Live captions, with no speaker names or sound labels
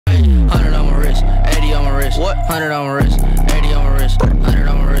wrist, 80 on my wrist, what? 100 on my wrist, 80 on my wrist, 100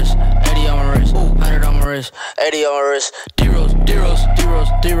 on my wrist, 80 on my wrist, 100 on my wrist, 80 on my wrist. Deros, deros, deros,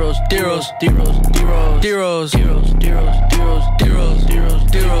 deros, deros, deros, deros, deros, deros, deros, deros, deros,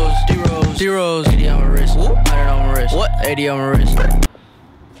 deros, deros, deros, 80 on my wrist, 100 on my wrist, what? 80 on my wrist.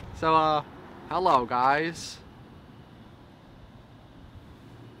 So, hello guys.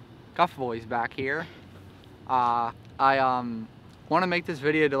 CUFBOYS back here. I want to make this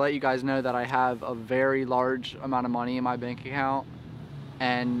video to let you guys know that I have a very large amount of money in my bank account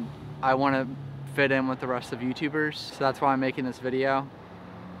and I want to fit in with the rest of YouTubers, so that's why I'm making this video.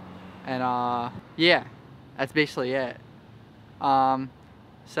 And yeah, that's basically it. I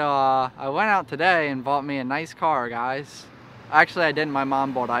went out today and bought me a nice car, guys. Actually I didn't, my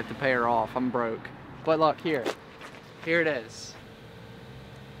mom bought it. I have to pay her off, I'm broke. But look, here it is.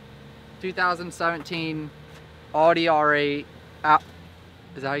 2017 Audi R8.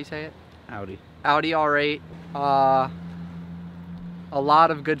 Is that how you say it? Audi R8. A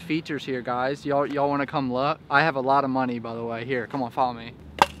lot of good features here, guys. Y'all want to come look? I have a lot of money, by the way. Here, come on, follow me.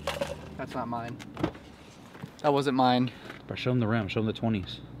 That's not mine. That wasn't mine. Bro, show them the rim. Show them the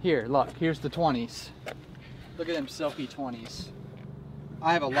 20s. Here, look. Here's the 20s. Look at them silky 20s.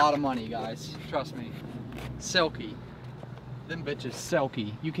 I have a lot of money, guys. Trust me. Silky. Them bitches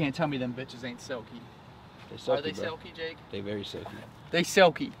silky. You can't tell me them bitches ain't silky. Silky, are they bro. silky, Jake? They very silky. They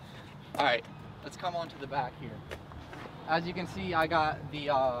silky. All right, let's come on to the back here. As you can see, I got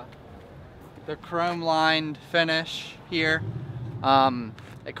the chrome lined finish here.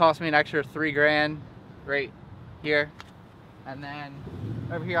 It cost me an extra $3 grand right here. And then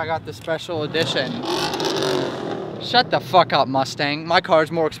over here I got the special edition. Shut the fuck up, Mustang. My car's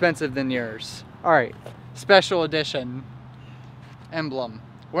more expensive than yours. All right, special edition emblem.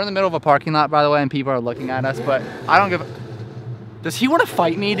 We're in the middle of a parking lot, by the way, and people are looking at us, but I don't give a... Does he want to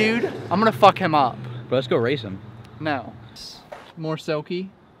fight me, dude? I'm gonna fuck him up. But let's go race him. No. More silky.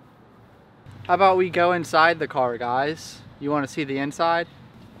 How about we go inside the car, guys? You want to see the inside?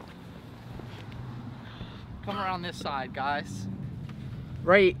 Come around this side, guys.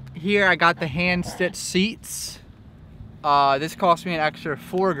 Right here, I got the hand-stitched seats. This cost me an extra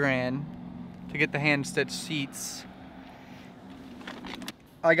 $4 grand to get the hand-stitched seats.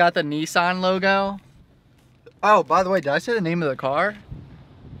 I got the Nissan logo. Oh, by the way, did I say the name of the car?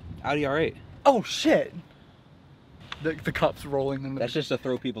 Audi R8. Oh, shit. The cup's rolling in the... That's just to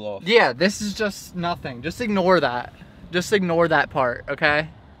throw people off. Yeah, this is just nothing. Just ignore that. Just ignore that part, okay?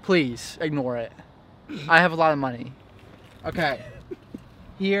 Please, ignore it. I have a lot of money. Okay.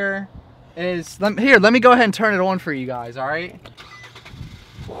 Here is... let me go ahead and turn it on for you guys, alright?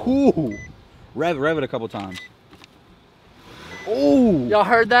 Ooh. Rev it a couple times. Oh! Y'all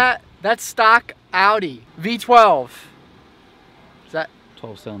heard that? That's stock Audi V12. Is that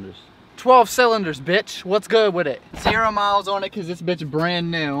 12 cylinders? 12 cylinders, bitch. What's good with it? 0 miles on it because this bitch brand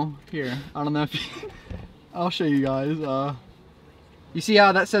new. Here, I don't know if you... I'll show you guys. You see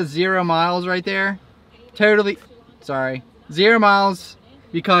how that says 0 miles right there? Totally, sorry. 0 miles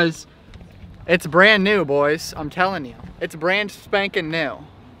because it's brand new, boys. I'm telling you. It's brand spanking new.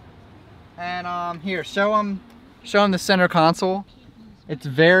 And here, show them the center console. It's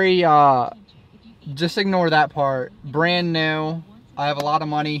very, just ignore that part. Brand new. I have a lot of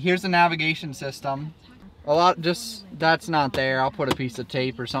money. Here's the navigation system. That's not there. I'll put a piece of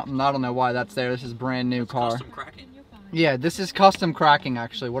tape or something. I don't know why that's there. This is brand new car. Custom cracking. Yeah, this is custom cracking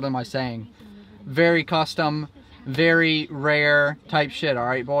actually. What am I saying? Very custom, very rare type shit,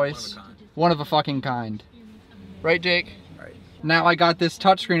 alright boys? One of a fucking kind. Right, Jake? Right. Now I got this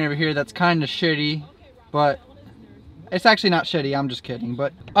touchscreen over here that's kind of shitty, but it's actually not shitty, I'm just kidding.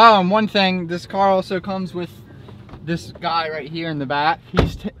 But, and one thing, this car also comes with this guy right here in the back.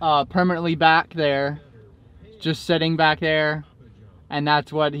 He's permanently back there, just sitting back there, and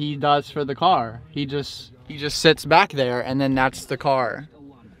that's what he does for the car. He just sits back there, and then that's the car.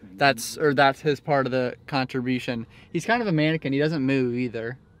 That's his part of the contribution. He's kind of a mannequin. He doesn't move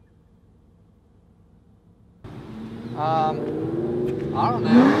either. I don't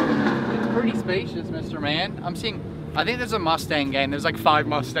know. It's pretty spacious, Mr. Man. I think there's a Mustang gang. There's like 5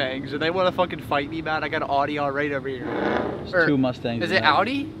 Mustangs. Do they want to fucking fight me, man? I got an Audi R8 over here. There's 2 Mustangs. Is it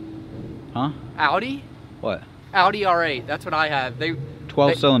Audi? Huh? Audi? What? Audi R8. That's what I have.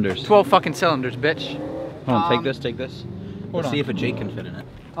 12 cylinders. 12 fucking cylinders, bitch. Hold on, take this. Let's on. see if a Jake can fit in it.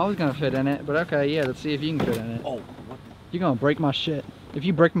 I was gonna fit in it, but okay, yeah, let's see if you can fit in it. Oh, what? You're gonna break my shit. If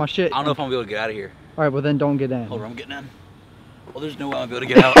you break my shit... I don't know if I'm gonna be able to get out of here. Alright, well then don't get in. Hold on, I'm getting in. Well, there's no way I'm gonna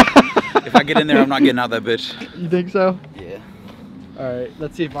be able to get out. If I get in there, I'm not getting out that bitch. You think so? Yeah. Alright,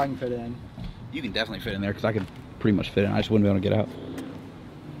 let's see if I can fit in. You can definitely fit in there, because I could pretty much fit in. I just wouldn't be able to get out.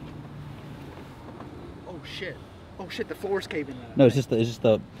 shit. Oh shit, the floor's caving in. No, it's just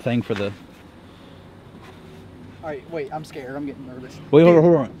the thing for the. Alright, wait, I'm scared. I'm getting nervous. Wait,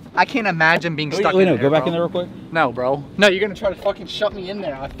 hold on. I can't imagine being stuck in Wait, there, no, go back bro. in there real quick. No, bro. No, you're gonna try to fucking shut me in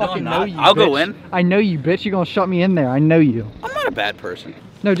there. I fucking know you, I'll bitch. go in. I know you, bitch. You're gonna shut me in there. I know you. I'm not a bad person.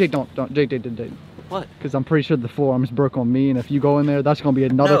 No, Jake, don't. Jake. What? Because I'm pretty sure the floor arms broke on me, and if you go in there, that's gonna be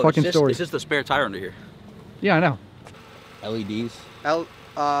another fucking story. It's just the spare tire under here. Yeah, I know. LEDs.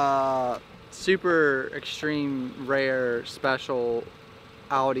 Super extreme rare special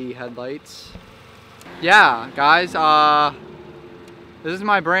Audi headlights. Yeah, guys, this is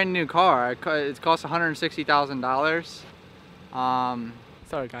my brand new car. It cost $160,000.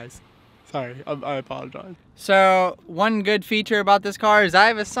 Sorry guys. Sorry, I apologize. So, one good feature about this car is I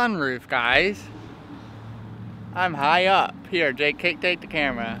have a sunroof, guys. I'm high up. Here, Jake, take the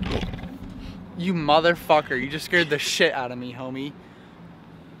camera. You motherfucker, you just scared the shit out of me, homie.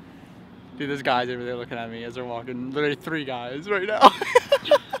 Dude, there's guys over there looking at me as they're walking. Literally 3 guys right now.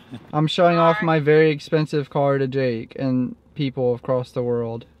 I'm showing off my very expensive car to Jake and people across the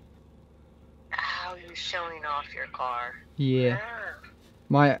world. How are you showing off your car? Yeah.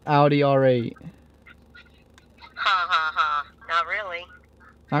 My Audi R8. Ha. Not really.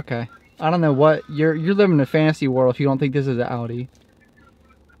 Okay. I don't know what you're living in a fantasy world if you don't think this is an Audi.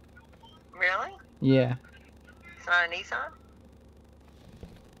 Really? Yeah. It's not a Nissan?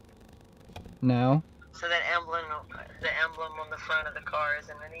 No. So the emblem on the front of the car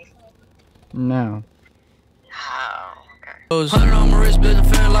isn't a Nissan? No. Oh, okay. 100 on my wrist, bitch, I'm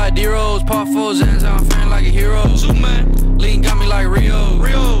feeling like D-Rose. Pop 4 Zans, I'm feeling like a hero. Superman, lean got me like Rio.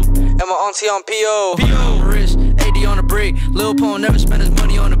 And my auntie on P.O. on my wrist, AD on the brick. Lil Pone never spend his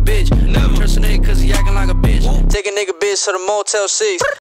money on a bitch. Never trust a nigga cause he acting like a bitch. Take a nigga bitch to the Motel 6.